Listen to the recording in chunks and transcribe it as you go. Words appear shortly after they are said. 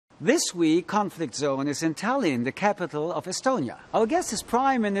This week, Conflict Zone is in Tallinn, the capital of Estonia. Our guest is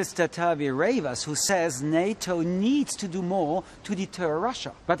Prime Minister Taavi Rõivas, who says NATO needs to do more to deter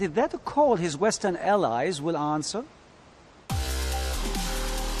Russia. But is that a call his Western allies will answer?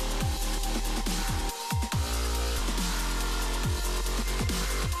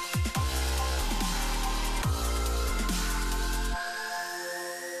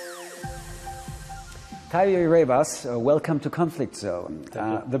 Taavi Rõivas, welcome to Conflict Zone.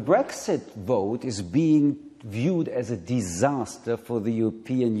 The Brexit vote is being viewed as a disaster for the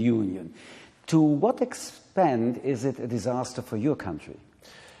European Union. To what extent is it a disaster for your country?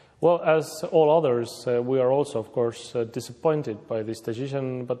 Well, as all others, we are also, of course, disappointed by this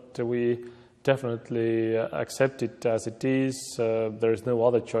decision, but we definitely accept it as it is. There is no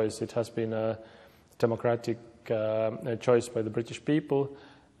other choice. It has been a democratic choice by the British people.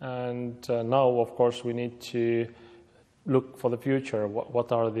 And now, of course, we need to look for the future.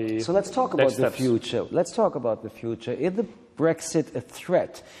 What are the So let's talk about the steps? future. Let's talk about the future. Is the Brexit a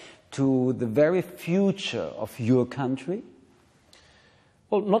threat to the very future of your country?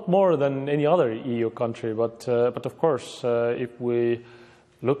 Well, not more than any other EU country, but of course, if we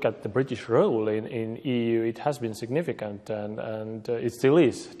look at the British role in EU, it has been significant, and it still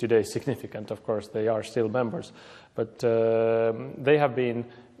is today significant. Of course, they are still members, but they have been.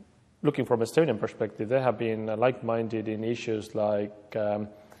 Looking from Estonian perspective, they have been like-minded in issues like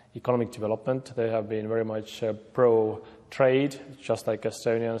economic development. They have been very much pro-trade, just like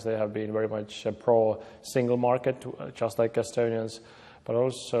Estonians. They have been very much pro-single market, just like Estonians. But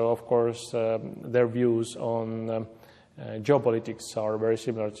also, of course, their views on geopolitics are very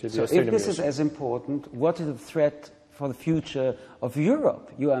similar to the Estonian So if this views. is as important, what is the threat for the future of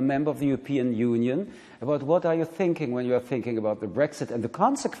Europe? You are a member of the European Union. About what are you thinking when you are thinking about the Brexit and the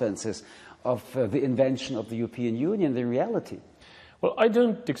consequences of the invention of the European Union, the reality? Well, I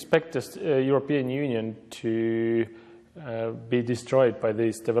don't expect the European Union to be destroyed by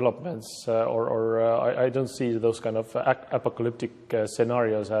these developments, I don't see those kind of apocalyptic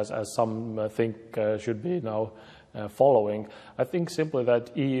scenarios as some think should be now following. I think simply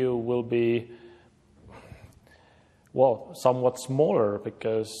that EU will be somewhat smaller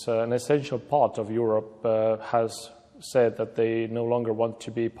because an essential part of Europe has said that they no longer want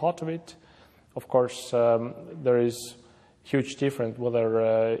to be part of it. Of course, there is huge difference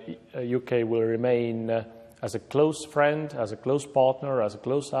whether UK will remain as a close friend, as a close partner, as a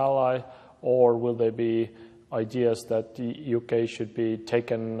close ally, or will there be ideas that the UK should be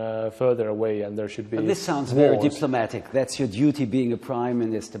taken further away and there should be But this sounds wars. very diplomatic. That's your duty being a prime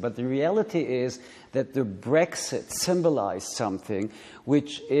minister. But the reality is that the Brexit symbolized something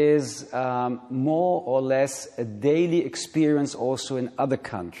which is more or less a daily experience also in other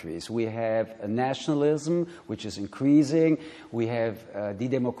countries. We have a nationalism, which is increasing. We have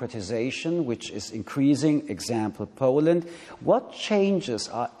de-democratization, which is increasing. Example, Poland. What changes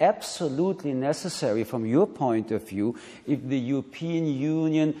are absolutely necessary from your point of view if the European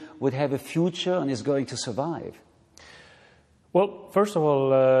Union would have a future and is going to survive? Well, first of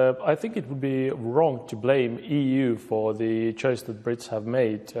all, I think it would be wrong to blame EU for the choice that Brits have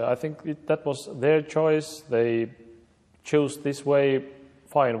made. I think that was their choice. They chose this way.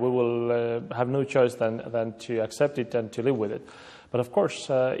 Fine, we will have no choice than to accept it and to live with it. But of course,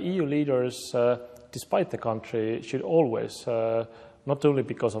 EU leaders, despite the country, should always, not only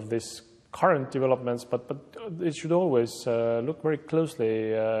because of this current developments, but it should always look very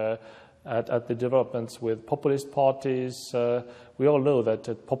closely at the developments with populist parties. We all know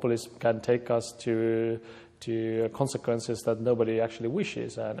that populism can take us to consequences that nobody actually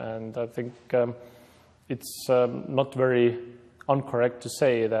wishes, and I think it's not very incorrect to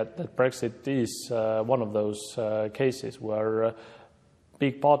say that Brexit is one of those cases where a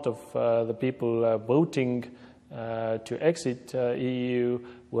big part of the people voting to exit EU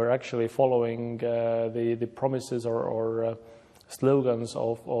were actually following the promises or slogans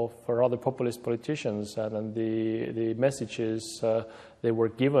of rather populist politicians, and the messages they were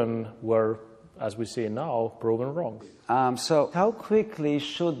given were, as we see now, proven wrong. So how quickly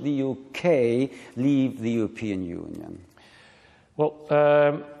should the UK leave the European Union? Well,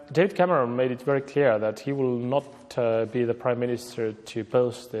 David Cameron made it very clear that he will not be the Prime Minister to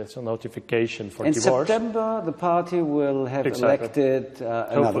post this notification for In divorce. September, the party will have Exactly. elected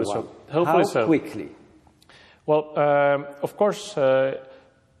another one. Hopefully How so. quickly? Well, of course,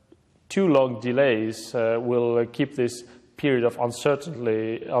 too long delays will keep this period of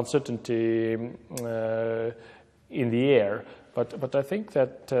uncertainty in the air. But I think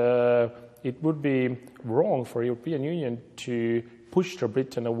that it would be wrong for the European Union to push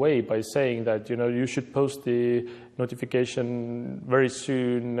Britain away by saying that you should post the notification very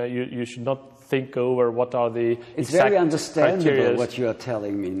soon. You should not think over what are the It's exact very understandable criteria. what you are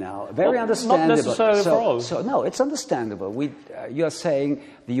telling me now. Very Well, understandable. not necessarily for all. So no, it's understandable. You are saying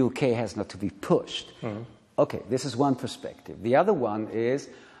the UK has not to be pushed. Okay, this is one perspective. The other one is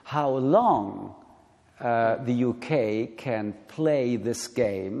how long the UK can play this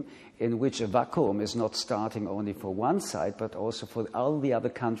game in which a vacuum is not starting only for one side, but also for all the other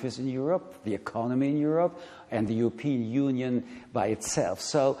countries in Europe, the economy in Europe, and the European Union by itself.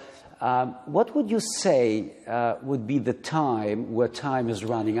 So what would you say would be the time where time is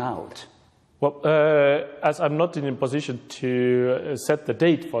running out? Well, as I'm not in a position to set the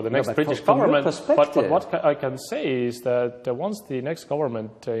date for the next British government, but what I can say is that once the next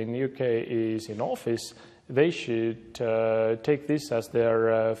government in the UK is in office, they should take this as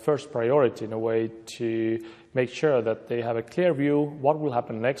their first priority in a way to make sure that they have a clear view what will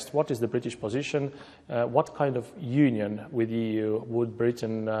happen next, what is the British position, what kind of union with the EU would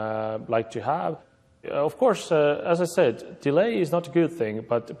Britain like to have. Of course, as I said, delay is not a good thing,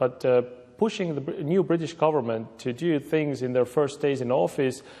 but pushing the new British government to do things in their first days in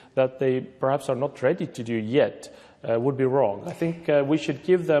office that they perhaps are not ready to do yet would be wrong. I think we should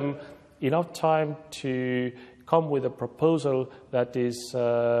give them enough time to come with a proposal that is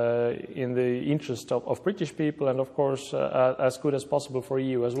in the interest of British people and, of course, as good as possible for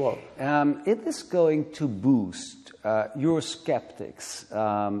EU as well. Is this going to boost Eurosceptics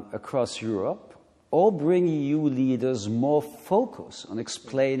across Europe, or bring EU leaders more focus on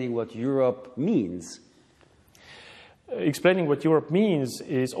explaining what Europe means? Explaining what Europe means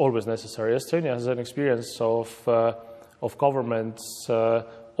is always necessary. Estonia has an experience of governments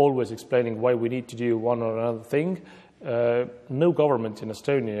always explaining why we need to do one or another thing. No government in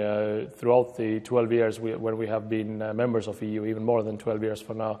Estonia throughout the 12 years when we have been members of EU, even more than 12 years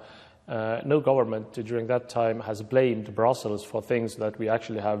for now, no government during that time has blamed Brussels for things that we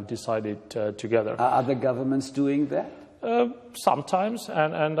actually have decided together. Are other governments doing that? Sometimes,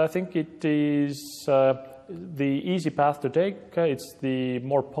 and I think it is the easy path to take. It's the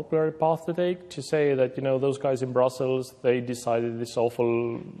more popular path to take, to say that, you know, those guys in Brussels, they decided these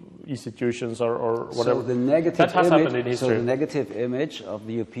awful institutions or whatever. So the negative that has happened in history. So the negative image of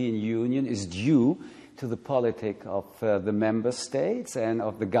the European Union is due to the politic of the member states and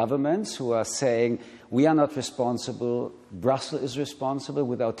of the governments who are saying, we are not responsible, Brussels is responsible,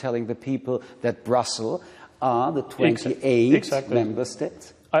 without telling the people that Brussels are the 28 member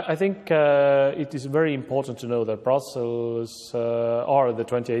states? I think it is very important to know that Brussels are the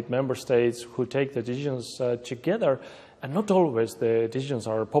 28 member states who take the decisions together, and not always the decisions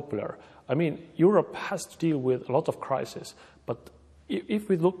are popular. I mean, Europe has to deal with a lot of crises, but if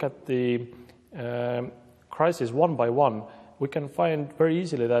we look at the crises one by one, we can find very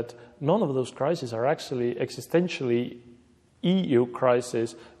easily that none of those crises are actually existentially EU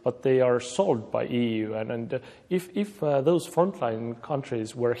crisis, but they are solved by EU. And if those frontline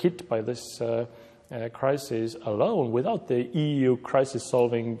countries were hit by this crisis alone, without the EU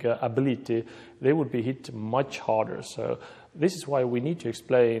crisis-solving ability, they would be hit much harder. So this is why we need to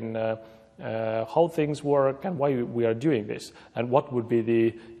explain how things work and why we are doing this, and what would be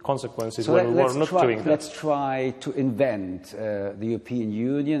the consequences when we are not doing that. Let's try to invent the European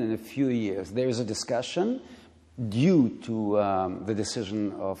Union in a few years. There is a discussion due to the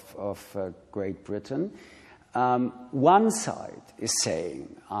decision of Great Britain. One side is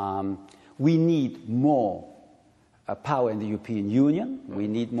saying we need more power in the European Union, we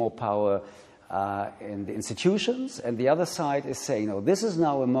need more power in the institutions, and the other side is saying, no, this is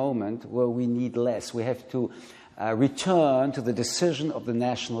now a moment where we need less. We have to return to the decision of the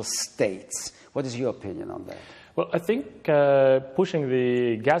national states. What is your opinion on that? Well, I think pushing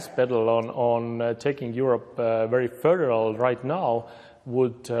the gas pedal on taking Europe very federal right now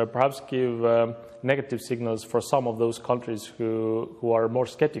would perhaps give negative signals for some of those countries who are more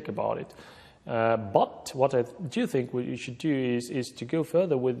skeptic about it. But what I do think we should do is to go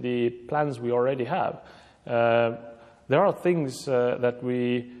further with the plans we already have. There are things that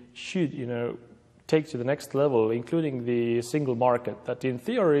we should, take to the next level, including the single market, that in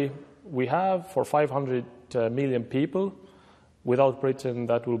theory we have for 500 million people. Without Britain,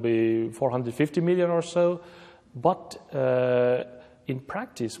 that will be 450 million or so. But in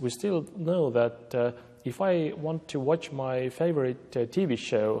practice, we still know that if I want to watch my favorite TV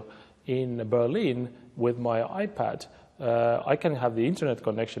show in Berlin with my iPad, I can have the internet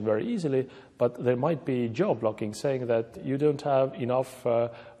connection very easily, but there might be geo-blocking saying that you don't have enough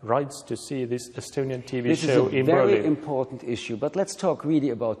rights to see this Estonian TV show in Berlin. This is a very important issue, but let's talk really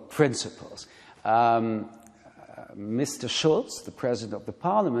about principles. Mr. Schulz, the president of the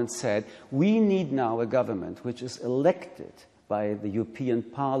parliament, said, we need now a government which is elected by the European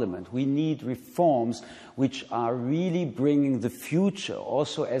Parliament. We need reforms which are really bringing the future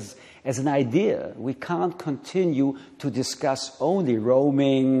also as an idea. We can't continue to discuss only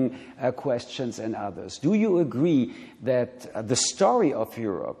roaming questions and others. Do you agree that the story of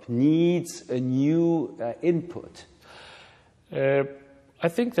Europe needs a new input? I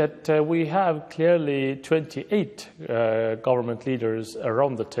think that we have clearly 28 government leaders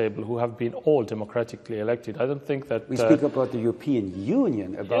around the table who have been all democratically elected. I don't think that... We speak about the European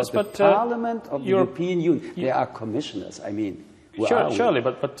Union, about the Parliament of the European Union. They are commissioners, I mean. Surely,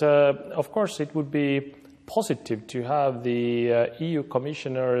 but of course it would be positive to have the EU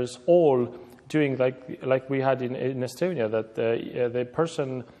commissioners all doing like we had in Estonia, that the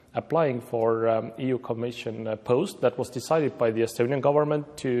person applying for EU Commission post, that was decided by the Estonian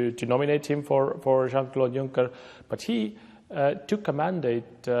government to nominate him for Jean-Claude Juncker, but he took a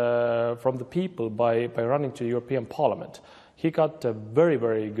mandate from the people by running to the European Parliament. He got a very,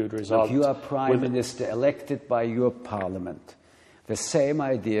 very good result. If you are Prime Minister elected by your Parliament, the same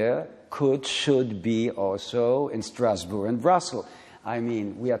idea should be also in Strasbourg and Brussels. I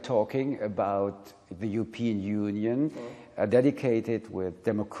mean, we are talking about the European Union dedicated with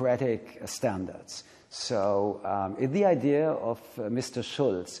democratic standards. So the idea of Mr.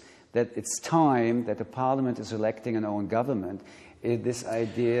 Schulz that it's time that the Parliament is electing an own government, is this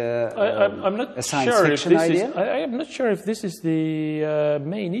idea I'm not a science sure fiction idea? I am not sure if this is the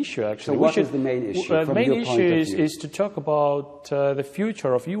main issue, actually. So what is the main issue from your point of view? The main issue is to talk about the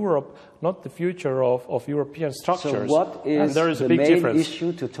future of Europe, not the future of European structures. So what is and there is the a big main difference.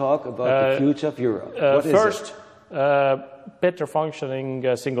 issue to talk about the future of Europe? What is first, better functioning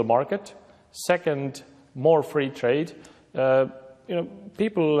single market. Second, more free trade.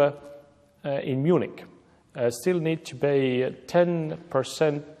 People in Munich still need to pay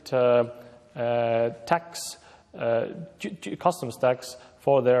 10% tax, customs tax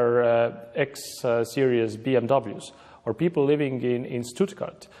for their X-series BMWs. Or people living in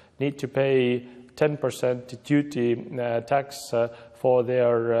Stuttgart need to pay 10% duty tax for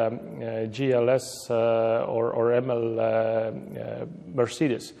their GLS or ML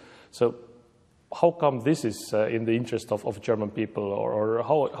Mercedes. So how come this is in the interest of German people, or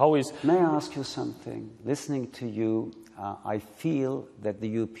how is... May I ask you something? Listening to you, I feel that the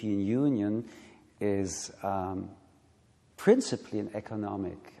European Union is principally an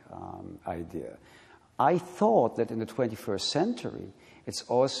economic idea. I thought that in the 21st century, it's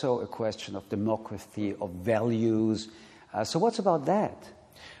also a question of democracy, of values. So what's about that?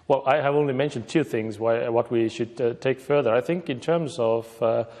 Well, I have only mentioned two things, what we should take further. I think in terms of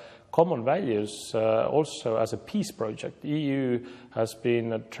common values, also as a peace project, the EU has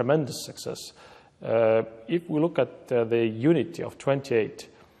been a tremendous success. If we look at the unity of 28,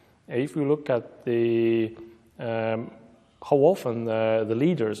 if we look at the how often the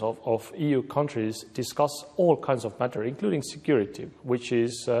leaders of EU countries discuss all kinds of matters, including security, which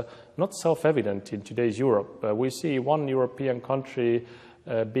is not self-evident in today's Europe. We see one European country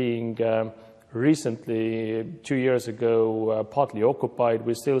being recently, 2 years ago, partly occupied.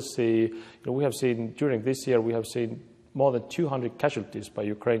 We still see, we have seen, during this year, we have seen more than 200 casualties by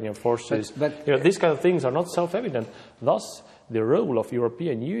Ukrainian forces. But these kind of things are not self-evident. Thus, the role of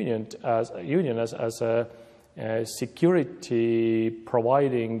European Union as a security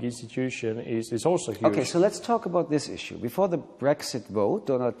providing institution is also huge. Okay, so let's talk about this issue. Before the Brexit vote,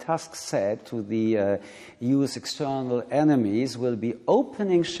 Donald Tusk said to the EU's external enemies, will be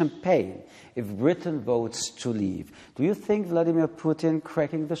opening champagne if Britain votes to leave. Do you think Vladimir Putin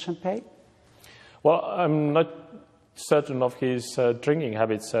cracking the champagne? Well, I'm not certain of his drinking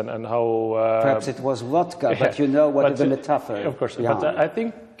habits and how... Perhaps it was vodka, but you know what is the metaphor. Of course, but I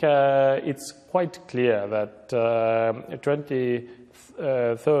think it's quite clear that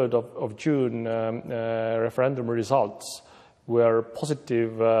 23rd of June referendum results were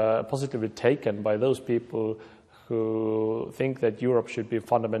positively taken by those people who think that Europe should be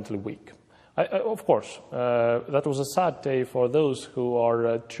fundamentally weak. Of course, that was a sad day for those who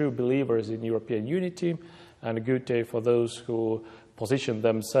are true believers in European unity, and a good day for those who position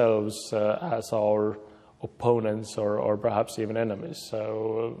themselves as our opponents or perhaps even enemies.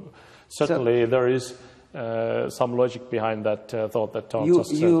 So certainly there is some logic behind that thought that Tom just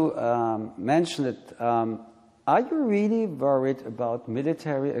said. You mentioned it. Are you really worried about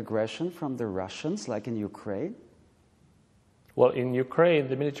military aggression from the Russians, like in Ukraine? Well, in Ukraine,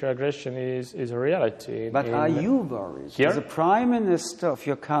 the military aggression is a reality. But are you worried, as a prime minister of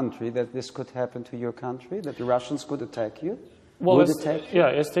your country, that this could happen to your country, that the Russians could attack you? would attack?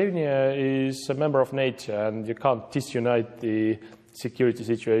 Yeah, Estonia is a member of NATO, and you can't disunite the security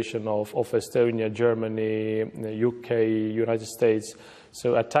situation of Estonia, Germany, UK, United States.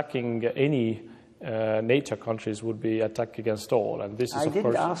 So attacking any NATO countries would be attack against all, and this is, of course... I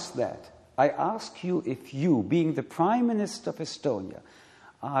didn't ask that. I ask you if you, being the Prime Minister of Estonia,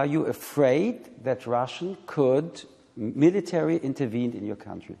 are you afraid that Russia could militarily intervene in your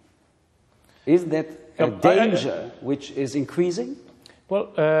country? Is that a danger which is increasing?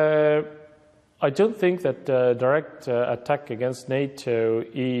 Well, I don't think that direct attack against NATO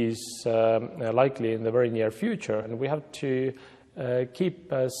is likely in the very near future, and we have to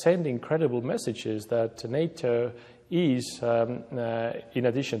keep sending credible messages that NATO is, in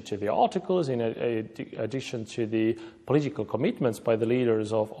addition to the articles, in addition to the political commitments by the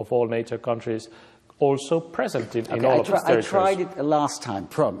leaders of all NATO countries, also present in all of its territories. I tried it last time,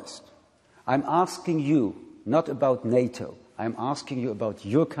 promised. I'm asking you not about NATO. I'm asking you about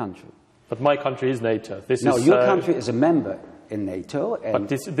your country. But my country is NATO. Your country is a member in NATO. And but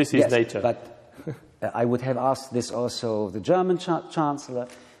this is NATO. But I would have asked this also the German Chancellor.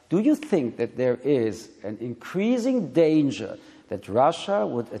 Do you think that there is an increasing danger that Russia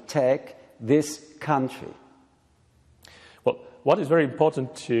would attack this country? Well, what is very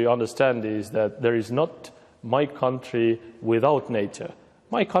important to understand is that there is not my country without NATO.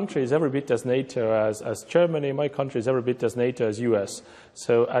 My country is every bit as NATO as Germany. My country is every bit as NATO as US.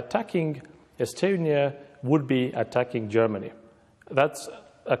 So attacking Estonia would be attacking Germany. That's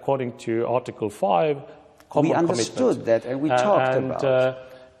according to Article 5, common commitment. We understood that and we talked about it.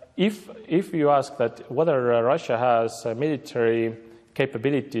 If you ask that whether Russia has military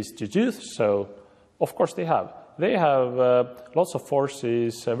capabilities to do so, of course they have. They have lots of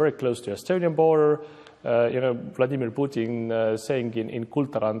forces very close to the Estonian border. Vladimir Putin saying in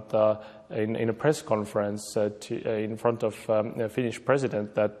Kultaranta in a press conference in front of Finnish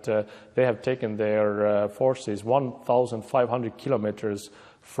president that they have taken their forces 1,500 kilometers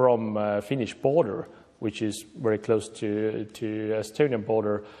from Finnish border, which is very close to Estonian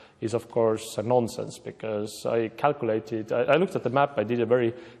border, is of course nonsense, because I calculated, I looked at the map, I did a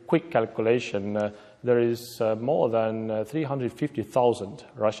very quick calculation. There is more than 350,000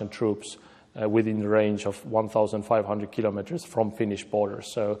 Russian troops within the range of 1,500 kilometers from Finnish border.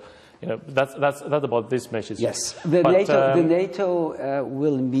 So, that's about this message. Yes, the NATO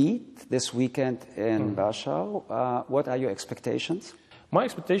will meet this weekend in Warsaw. What are your expectations? My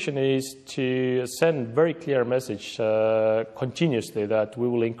expectation is to send very clear message continuously that we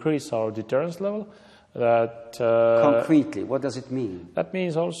will increase our deterrence level. That concretely, what does it mean? That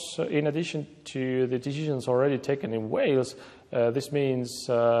means also, in addition to the decisions already taken in Wales, this means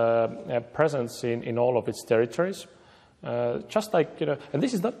a presence in all of its territories. Just like, and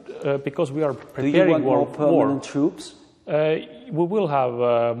this is not because we are preparing war. Do you want more permanent troops? We will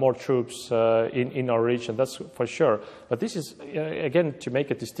have more troops in our region, that's for sure. But this is, again, to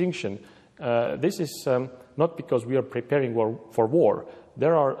make a distinction, this is not because we are preparing for war.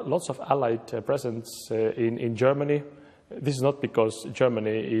 There are lots of allied presence in Germany. This is not because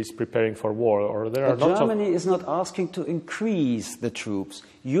Germany is preparing for war, or there are lots Germany is not asking to increase the troops.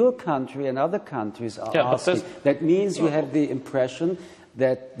 Your country and other countries are asking. That means you have the impression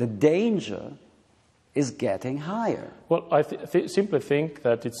that the danger is getting higher. Well, I simply think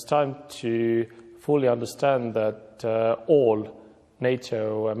that it's time to fully understand that all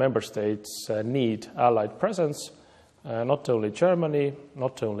NATO member states need allied presence, not only Germany,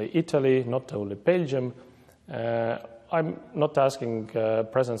 not only Italy, not only Belgium. I'm not asking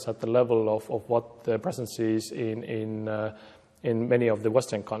presence at the level of what the presence is in many of the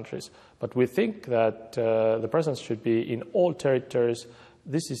Western countries, but we think that the presence should be in all territories.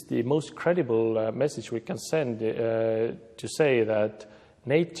 This is the most credible message we can send to say that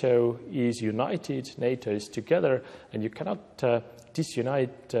NATO is united, NATO is together, and you cannot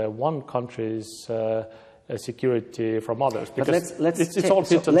disunite one country's security from others. Because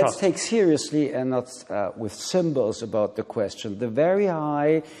let's take seriously and not with symbols about the question. The Very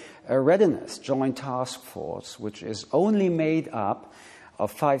High Readiness Joint Task Force, which is only made up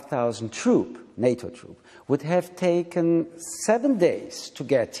of 5,000 NATO troops, would have taken 7 days to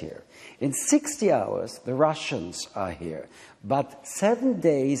get here. In 60 hours, the Russians are here. But 7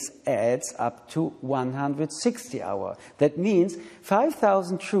 days adds up to 160 hours. That means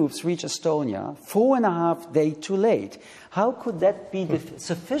 5,000 troops reach Estonia 4.5 days too late. How could that be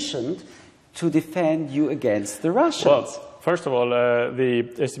sufficient to defend you against the Russians? Well, first of all, the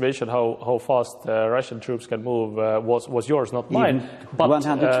estimation how fast Russian troops can move was yours, not mine. But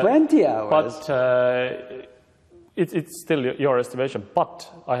 120 hours. But it's still your estimation, but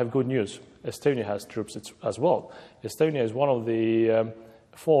I have good news. Estonia has troops as well. Estonia is one of the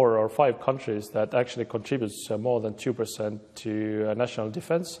 4 or 5 countries that actually contributes more than 2% to national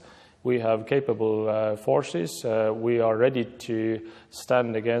defense. We have capable forces. We are ready to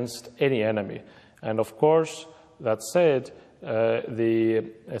stand against any enemy. And of course, that said,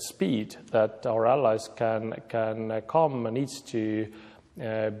 the speed that our allies can come needs to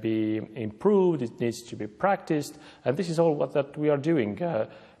be improved, it needs to be practiced, and this is all that we are doing.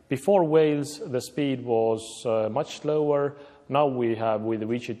 Before Wales, the speed was much slower. Now we have, with the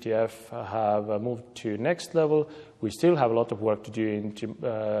VGTF, have moved to next level. We still have a lot of work to do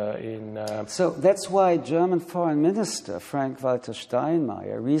So that's why German Foreign Minister Frank-Walter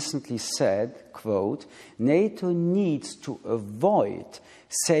Steinmeier recently said, quote, NATO needs to avoid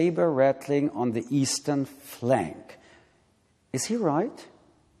saber-rattling on the eastern flank. Is he right?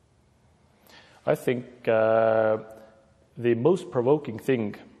 I think the most provoking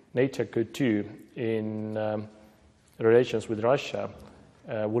thing NATO could do in relations with Russia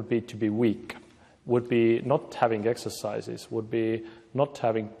would be to be weak, would be not having exercises, would be not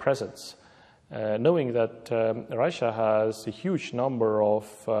having presence. Knowing that Russia has a huge number of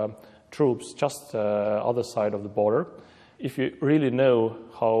troops just other side of the border. If you really know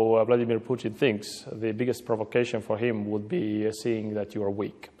how Vladimir Putin thinks, the biggest provocation for him would be seeing that you are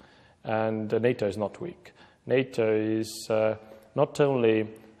weak. And NATO is not weak. NATO is not only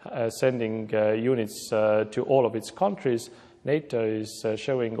sending units to all of its countries, NATO is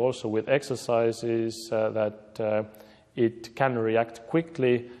showing also with exercises that it can react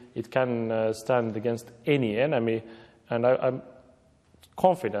quickly, it can stand against any enemy, and I'm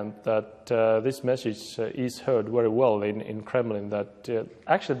confident that this message is heard very well in Kremlin, that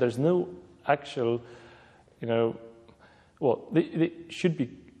actually there's no actual, they should be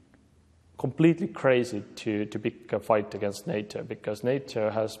completely crazy to pick a fight against NATO, because NATO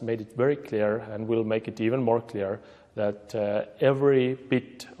has made it very clear and will make it even more clear that every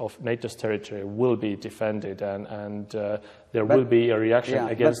bit of NATO's territory will be defended, and there will be a reaction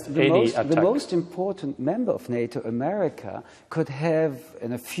against any attack. The most important member of NATO, America, could have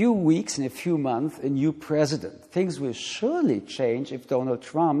in a few weeks, in a few months, a new president. Things will surely change if Donald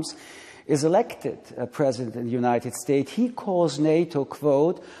Trump is elected president in the United States. He calls NATO,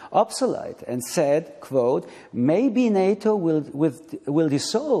 quote, obsolete, and said, quote, maybe NATO will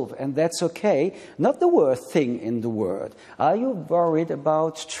dissolve, and that's okay. Not the worst thing in the world. Are you worried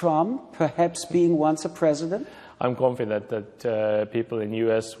about Trump perhaps being once a president? I'm confident that people in the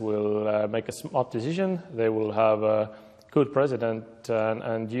US will make a smart decision. They will have a good president,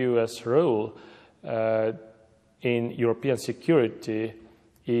 and US role in European security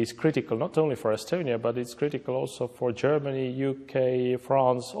is critical not only for Estonia, but it's critical also for Germany, UK,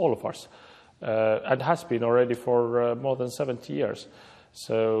 France, all of us, and has been already for more than 70 years.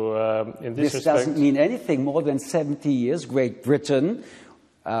 So in this respect, doesn't mean anything. More than 70 years, Great Britain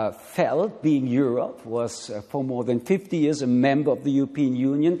felt, being Europe, was for more than 50 years a member of the European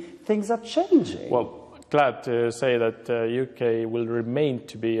Union. Things are changing. Well, glad to say that UK will remain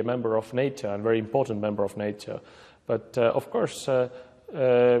to be a member of NATO, and a very important member of NATO. But of course,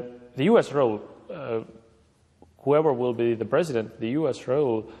 the US role, whoever will be the president, the US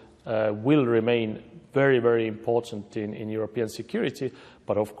role will remain very, very important in European security.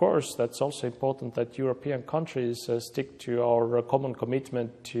 But of course, that's also important that European countries stick to our common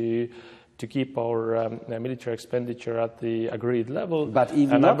commitment to keep our military expenditure at the agreed level. But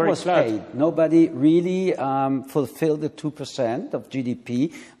even that was paid. Nobody really fulfilled the 2% of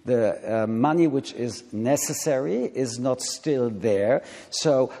GDP. The money which is necessary is not still there.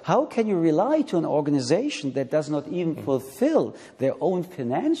 So how can you rely to an organization that does not even fulfill their own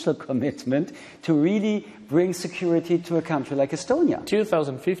financial commitment to really bring security to a country like Estonia?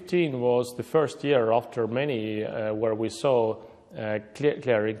 2015 was the first year after many where we saw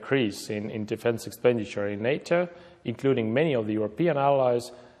clear increase in defense expenditure in NATO, including many of the European allies.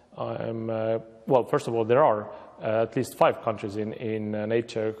 Well, first of all, there are at least 5 countries in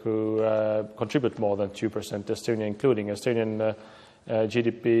NATO who contribute more than 2%, Estonia including. Estonian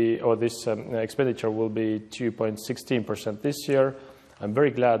GDP, or this expenditure, will be 2.16% this year. I'm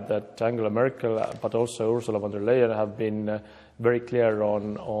very glad that Angela Merkel, but also Ursula von der Leyen, have been very clear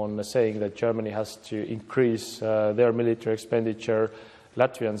on saying that Germany has to increase their military expenditure.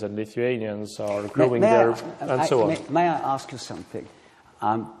 Latvians and Lithuanians are growing there, and so on. May I ask you something?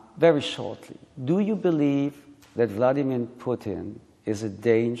 Very shortly, do you believe that Vladimir Putin is a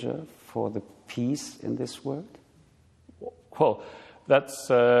danger for the peace in this world? Well, that's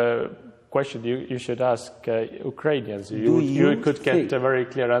a question you should ask Ukrainians. You could get a very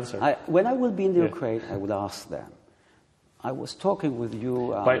clear answer. When I will be in the Ukraine, I would ask them, I was talking with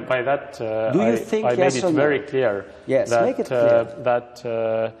you. By that, do you think I yes made or it no? very clear Yes, that, make it clear.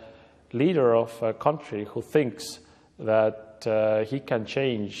 That leader of a country who thinks that he can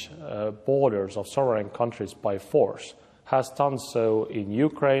change borders of sovereign countries by force has done so in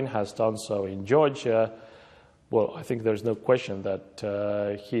Ukraine, has done so in Georgia. Well, I think there's no question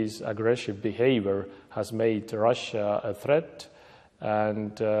that his aggressive behavior has made Russia a threat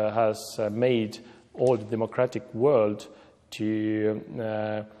and has made all the democratic world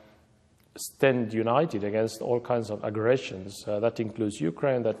to stand united against all kinds of aggressions. That includes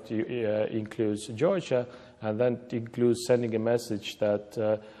Ukraine, that includes Georgia, and then includes sending a message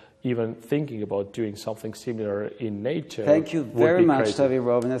that even thinking about doing something similar in NATO. Thank you very much, Taavi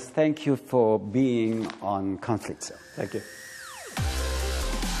Rõivas. Thank you for being on Conflict Zone. Thank you.